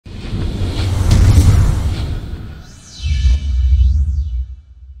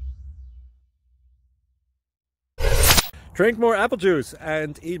Drink more apple juice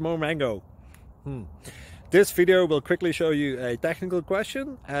and eat more mango. This video will quickly show you a technical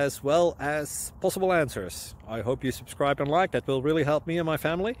question as well as possible answers. I hope you subscribe and like, that will really help me and my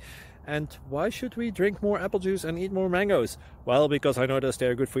family. And why should we drink more apple juice and eat more mangoes? Well, because I noticed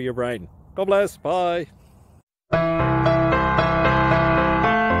they're good for your brain. God bless, bye!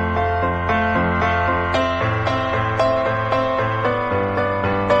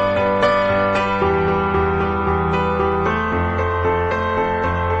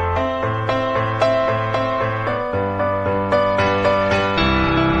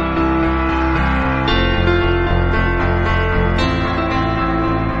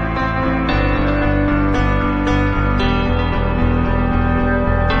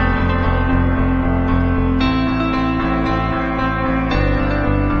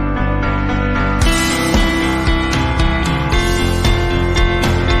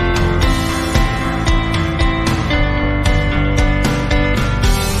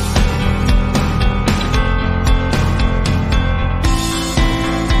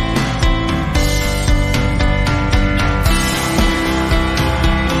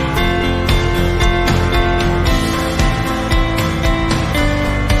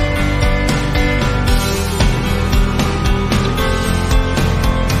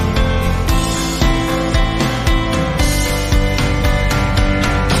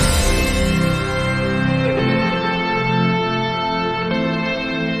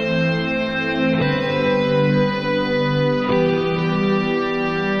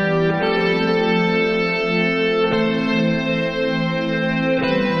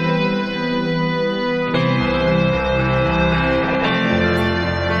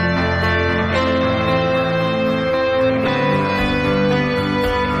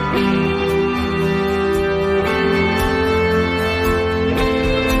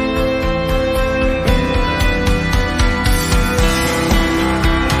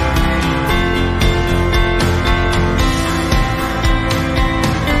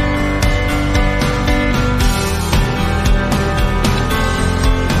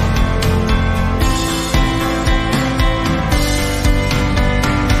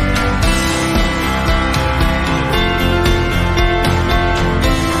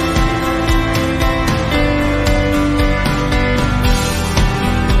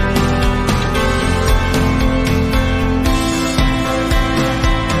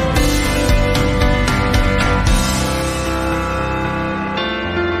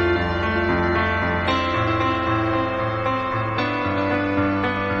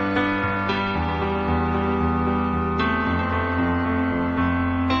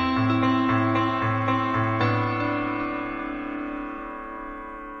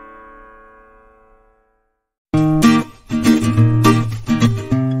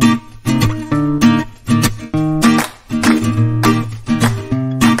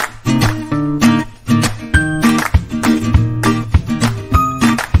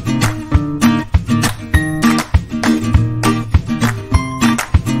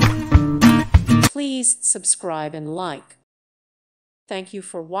 Please subscribe and like. Thank you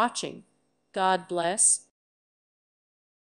for watching. God bless.